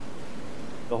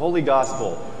The Holy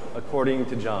Gospel according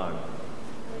to John.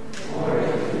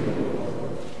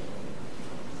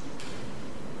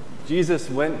 Jesus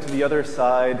went to the other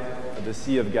side of the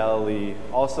Sea of Galilee,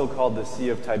 also called the Sea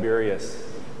of Tiberias.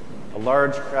 A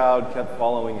large crowd kept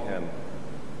following him,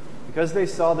 because they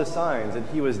saw the signs that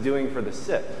he was doing for the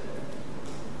sick.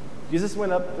 Jesus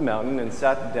went up the mountain and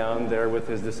sat down there with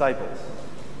his disciples.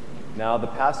 Now the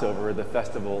Passover, the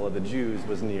festival of the Jews,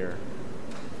 was near.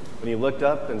 When he looked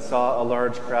up and saw a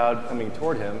large crowd coming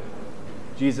toward him,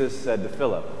 Jesus said to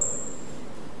Philip,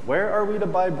 "Where are we to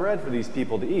buy bread for these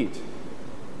people to eat?"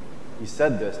 He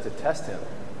said this to test him,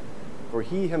 for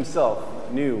he himself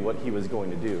knew what he was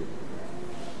going to do.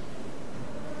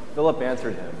 Philip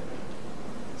answered him,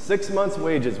 6 months'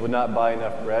 wages would not buy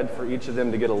enough bread for each of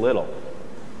them to get a little.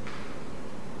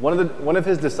 One of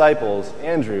his disciples,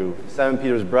 Andrew, Simon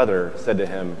Peter's brother, said to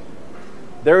him,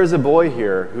 "There is a boy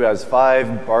here who has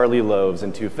 5 barley loaves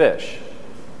and 2 fish.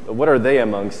 But what are they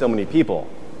among so many people?"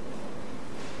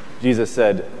 Jesus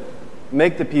said,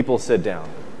 "Make the people sit down."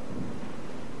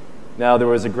 Now there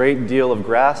was a great deal of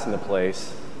grass in the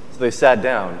place, so they sat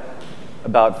down,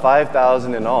 about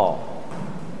 5,000 in all.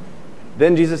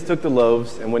 Then Jesus took the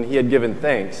loaves, and when he had given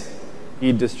thanks,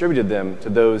 he distributed them to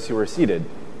those who were seated.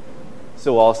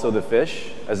 So also the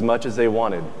fish, as much as they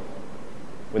wanted.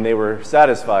 When they were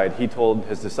satisfied, he told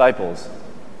his disciples,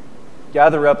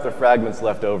 "Gather up the fragments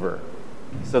left over,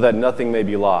 so that nothing may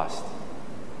be lost."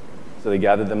 So they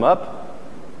gathered them up,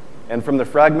 and from the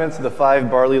fragments of the 5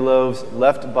 barley loaves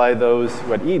left by those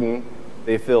who had eaten,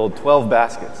 they filled 12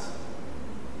 baskets.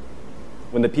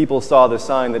 When the people saw the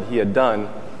sign that he had done,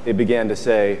 they began to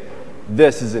say,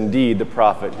 "This is indeed the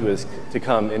prophet who is to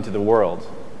come into the world."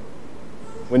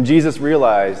 When Jesus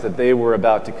realized that they were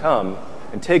about to come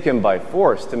and take him by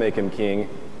force to make him king,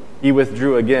 he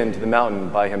withdrew again to the mountain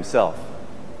by himself.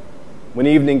 When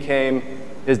evening came,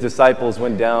 his disciples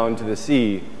went down to the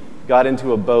sea, got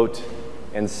into a boat,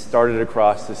 and started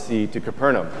across the sea to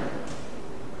Capernaum.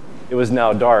 It was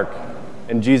now dark,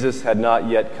 and Jesus had not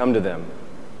yet come to them.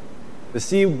 The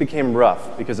sea became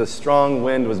rough because a strong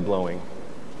wind was blowing.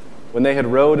 When they had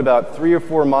rowed about 3 or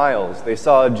 4 miles, they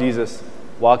saw Jesus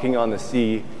walking on the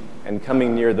sea and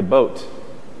coming near the boat,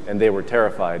 and they were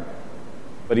terrified.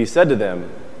 But he said to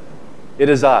them, "It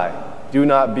is I, do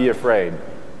not be afraid."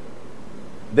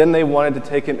 Then they wanted to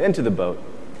take him into the boat,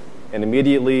 and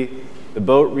immediately the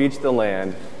boat reached the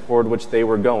land toward which they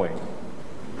were going.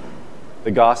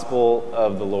 The Gospel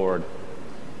of the Lord.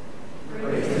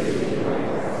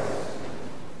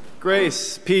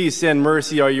 Grace, peace, and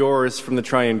mercy are yours from the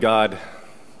triune God.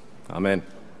 Amen.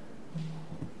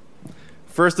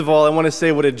 First of all, I want to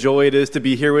say what a joy it is to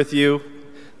be here with you.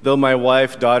 Though my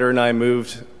wife, daughter, and I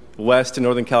moved west to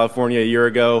Northern California a year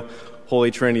ago,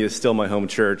 Holy Trinity is still my home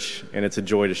church, and it's a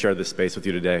joy to share this space with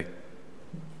you today.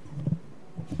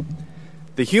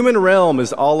 The human realm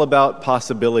is all about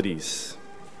possibilities.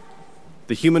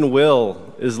 The human will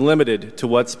is limited to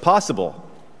what's possible.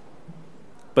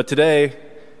 But today,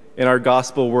 in our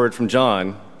gospel word from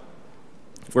John,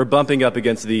 we're bumping up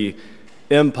against the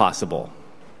impossible.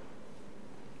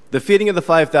 The feeding of the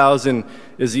 5,000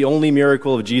 is the only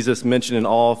miracle of Jesus mentioned in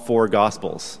all 4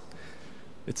 Gospels.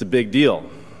 It's a big deal.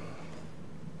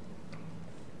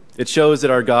 It shows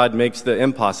that our God makes the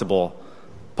impossible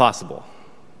possible.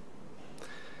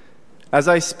 As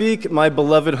I speak, my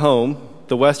beloved home,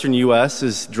 the western U.S.,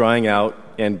 is drying out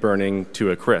and burning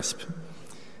to a crisp.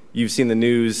 You've seen the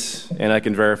news, and I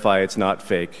can verify it's not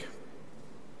fake.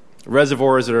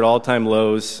 Reservoirs are at all-time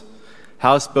lows.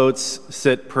 Houseboats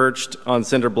sit perched on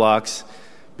cinder blocks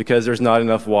because there's not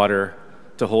enough water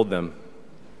to hold them.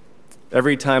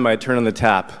 Every time I turn on the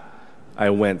tap,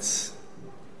 I wince.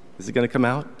 Is it going to come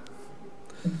out?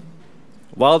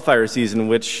 Wildfire season,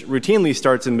 which routinely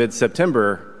starts in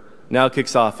mid-September, now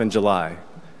kicks off in July.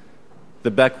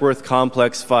 The Beckworth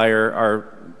Complex fire,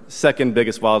 our second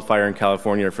biggest wildfire in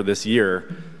California for this year,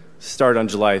 started on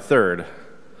July 3rd.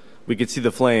 We could see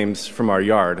the flames from our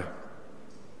yard.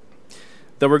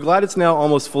 Though we're glad it's now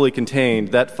almost fully contained,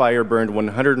 that fire burned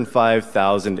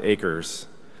 105,000 acres.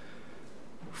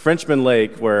 Frenchman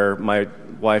Lake, where my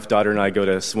wife, daughter, and I go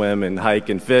to swim and hike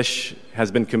and fish, has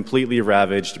been completely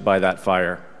ravaged by that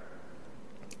fire.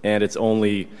 And it's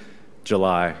only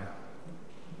July.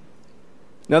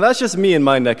 Now, that's just me in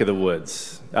my neck of the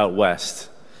woods, out west.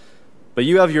 But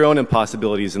you have your own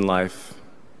impossibilities in life,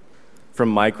 from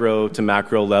micro to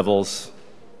macro levels.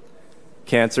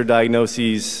 Cancer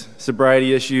diagnoses,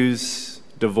 sobriety issues,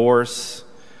 divorce,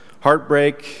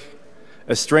 heartbreak,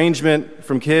 estrangement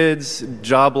from kids,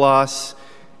 job loss,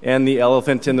 and the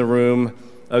elephant in the room,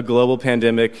 a global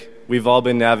pandemic we've all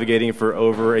been navigating for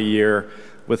over a year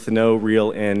with no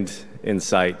real end in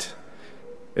sight.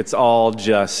 It's all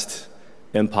just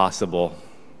impossible.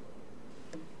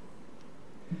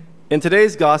 In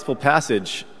today's gospel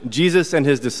passage, Jesus and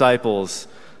his disciples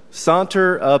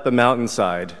saunter up a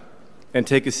mountainside and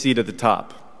take a seat at the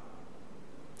top.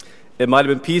 It might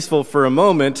have been peaceful for a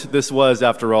moment. This was,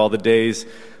 after all, the days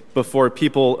before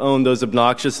people owned those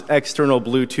obnoxious external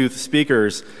Bluetooth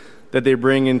speakers that they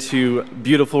bring into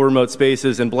beautiful remote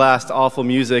spaces and blast awful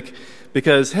music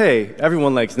because, hey,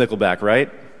 everyone likes Nickelback, right?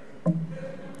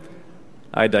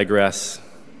 I digress.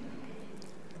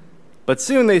 But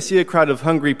soon they see a crowd of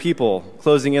hungry people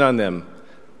closing in on them,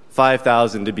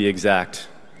 5,000 to be exact.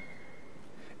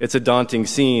 It's a daunting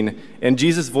scene, and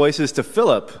Jesus voices to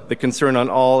Philip the concern on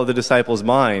all of the disciples'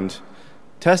 mind,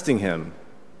 testing him.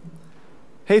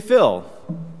 Hey, Phil,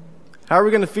 how are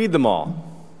we going to feed them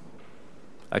all?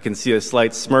 I can see a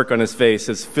slight smirk on his face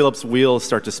as Philip's wheels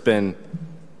start to spin.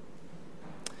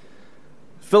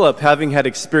 Philip, having had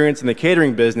experience in the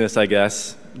catering business, I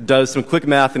guess, does some quick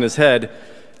math in his head.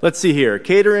 Let's see here.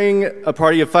 Catering a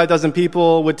party of 5,000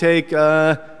 people would take,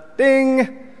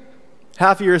 ding,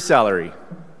 half a year's salary.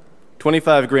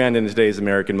 25 grand in today's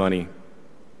American money.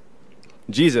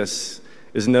 Jesus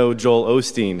is no Joel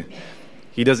Osteen.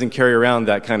 He doesn't carry around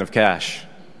that kind of cash.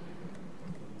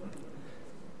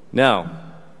 Now,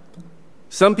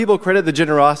 some people credit the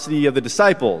generosity of the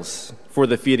disciples for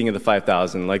the feeding of the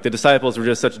 5,000. Like the disciples were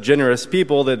just such generous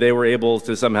people that they were able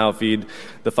to somehow feed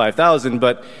the 5,000.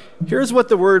 But here's what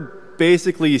the word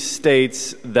basically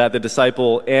states that the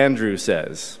disciple Andrew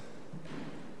says.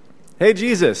 Hey,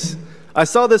 Jesus, I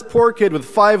saw this poor kid with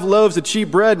 5 loaves of cheap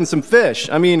bread and some fish.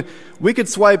 I mean, we could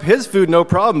swipe his food no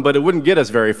problem, but it wouldn't get us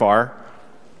very far.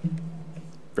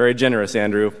 Very generous,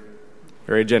 Andrew.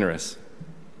 Very generous.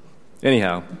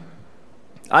 Anyhow,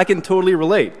 I can totally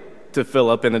relate to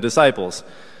Philip and the disciples.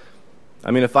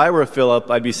 I mean, if I were a Philip,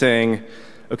 I'd be saying,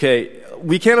 okay,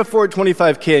 we can't afford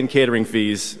 $25K in catering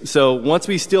fees, so once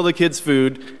we steal the kids'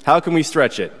 food, how can we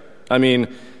stretch it? I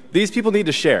mean, these people need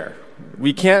to share.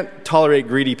 We can't tolerate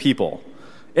greedy people.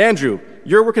 Andrew,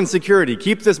 you're working security.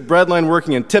 Keep this bread line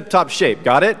working in tip-top shape.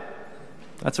 Got it?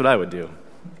 That's what I would do.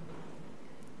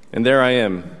 And there I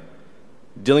am,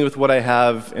 dealing with what I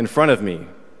have in front of me,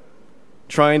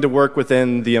 trying to work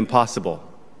within the impossible.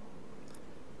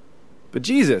 But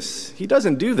Jesus, he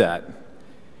doesn't do that.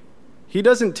 He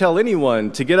doesn't tell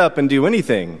anyone to get up and do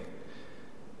anything.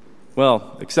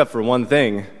 Well, except for one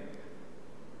thing.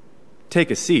 Take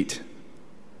a seat.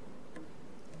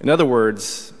 In other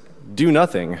words, do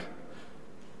nothing.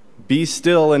 Be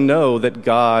still and know that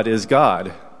God is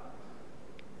God.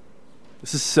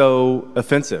 This is so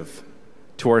offensive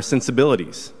to our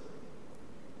sensibilities.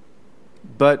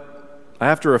 But I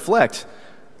have to reflect,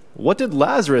 what did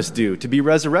Lazarus do to be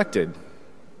resurrected?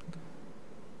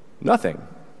 Nothing.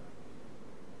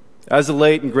 As the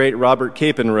late and great Robert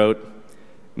Capon wrote,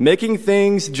 making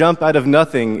things jump out of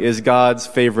nothing is God's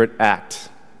favorite act.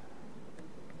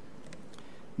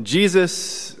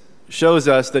 Jesus shows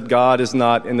us that God is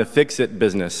not in the fix-it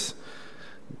business.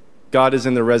 God is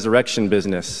in the resurrection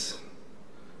business.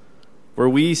 Where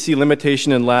we see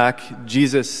limitation and lack,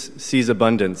 Jesus sees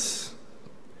abundance.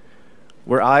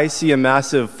 Where I see a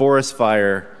massive forest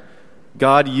fire,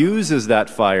 God uses that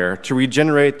fire to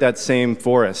regenerate that same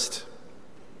forest.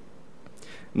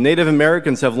 Native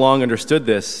Americans have long understood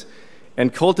this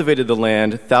and cultivated the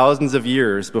land thousands of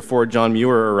years before John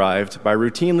Muir arrived by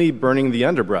routinely burning the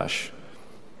underbrush.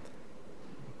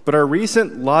 But our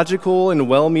recent logical and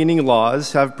well-meaning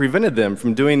laws have prevented them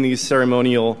from doing these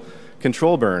ceremonial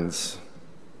control burns.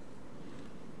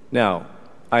 Now,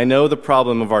 I know the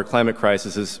problem of our climate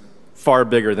crisis is far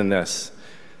bigger than this.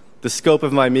 The scope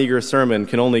of my meager sermon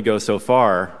can only go so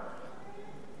far.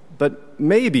 But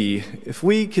maybe if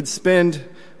we could spend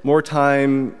more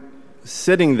time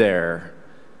sitting there,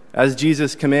 as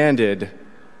Jesus commanded,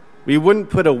 we wouldn't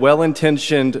put a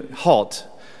well-intentioned halt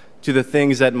to the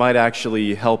things that might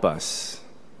actually help us.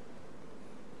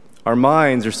 Our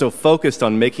minds are so focused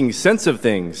on making sense of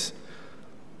things,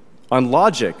 on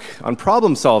logic, on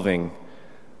problem solving.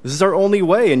 This is our only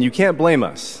way, and you can't blame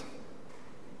us.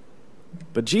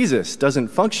 But Jesus doesn't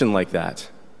function like that.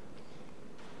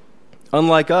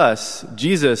 Unlike us,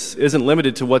 Jesus isn't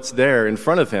limited to what's there in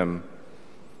front of him.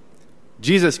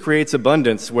 Jesus creates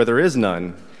abundance where there is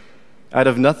none, out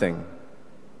of nothing.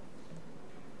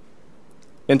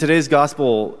 In today's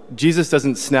gospel, Jesus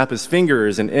doesn't snap his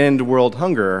fingers and end world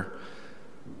hunger.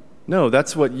 No,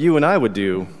 that's what you and I would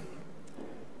do.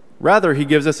 Rather, he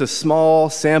gives us a small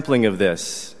sampling of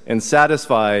this and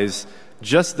satisfies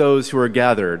just those who are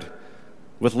gathered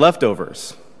with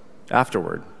leftovers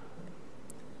afterward.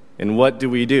 And what do?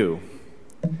 We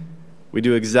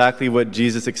do exactly what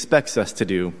Jesus expects us to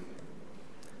do.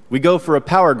 We go for a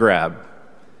power grab.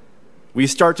 We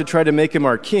start to try to make him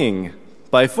our king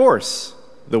by force,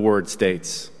 the word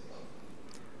states.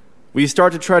 We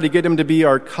start to try to get him to be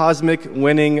our cosmic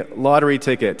winning lottery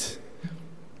ticket.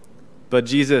 But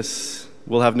Jesus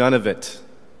will have none of it.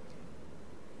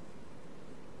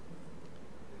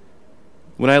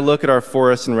 When I look at our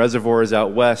forests and reservoirs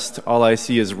out west, all I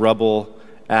see is rubble,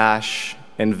 ash,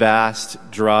 and vast,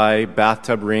 dry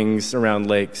bathtub rings around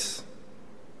lakes.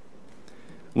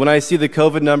 When I see the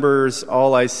COVID numbers,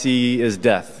 all I see is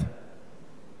death.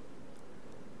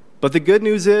 But the good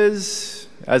news is,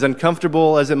 as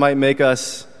uncomfortable as it might make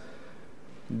us,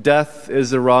 death is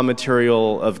the raw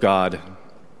material of God.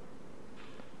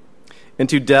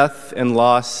 Into death and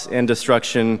loss and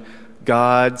destruction,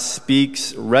 God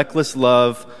speaks reckless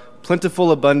love,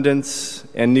 plentiful abundance,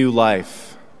 and new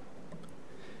life.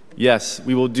 Yes,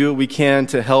 we will do what we can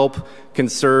to help,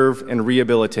 conserve, and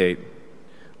rehabilitate.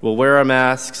 We'll wear our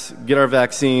masks, get our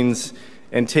vaccines,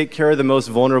 and take care of the most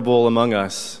vulnerable among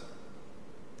us.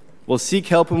 We'll seek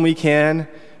help when we can,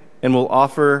 and we'll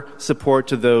offer support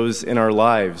to those in our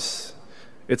lives.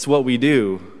 It's what we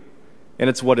do, and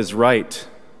it's what is right.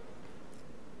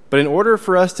 But in order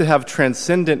for us to have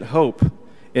transcendent hope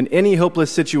in any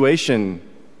hopeless situation,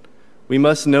 we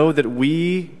must know that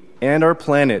we and our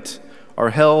planet are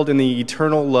held in the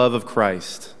eternal love of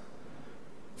Christ,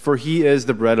 for he is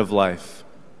the bread of life.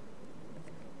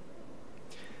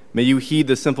 May you heed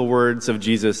the simple words of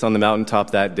Jesus on the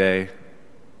mountaintop that day.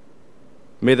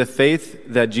 May the faith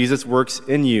that Jesus works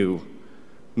in you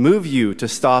move you to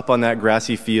stop on that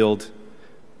grassy field,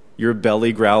 your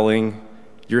belly growling,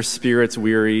 your spirits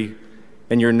weary,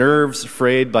 and your nerves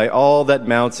frayed by all that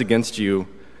mounts against you,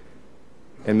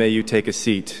 and may you take a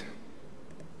seat.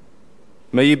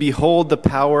 May you behold the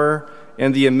power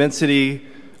and the immensity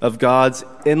of God's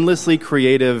endlessly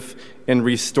creative and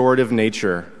restorative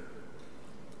nature.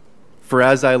 For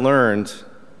as I learned,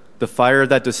 the fire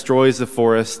that destroys the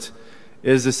forest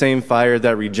is the same fire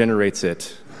that regenerates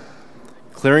it,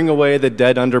 clearing away the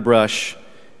dead underbrush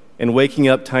and waking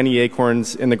up tiny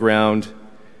acorns in the ground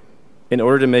in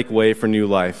order to make way for new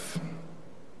life.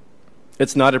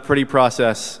 It's not a pretty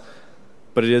process,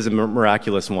 but it is a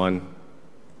miraculous one.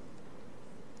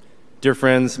 Dear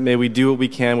friends, may we do what we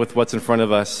can with what's in front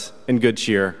of us in good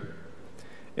cheer.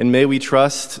 And may we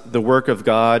trust the work of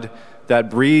God that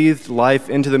breathed life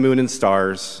into the moon and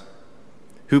stars,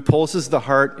 who pulses the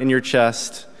heart in your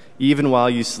chest even while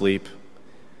you sleep,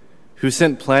 who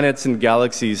sent planets and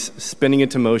galaxies spinning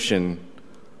into motion,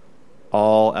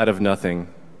 all out of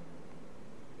nothing.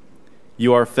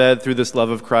 You are fed through this love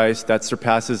of Christ that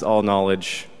surpasses all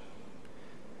knowledge.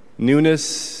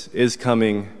 Newness is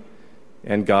coming,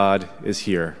 and God is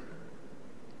here.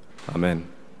 Amen.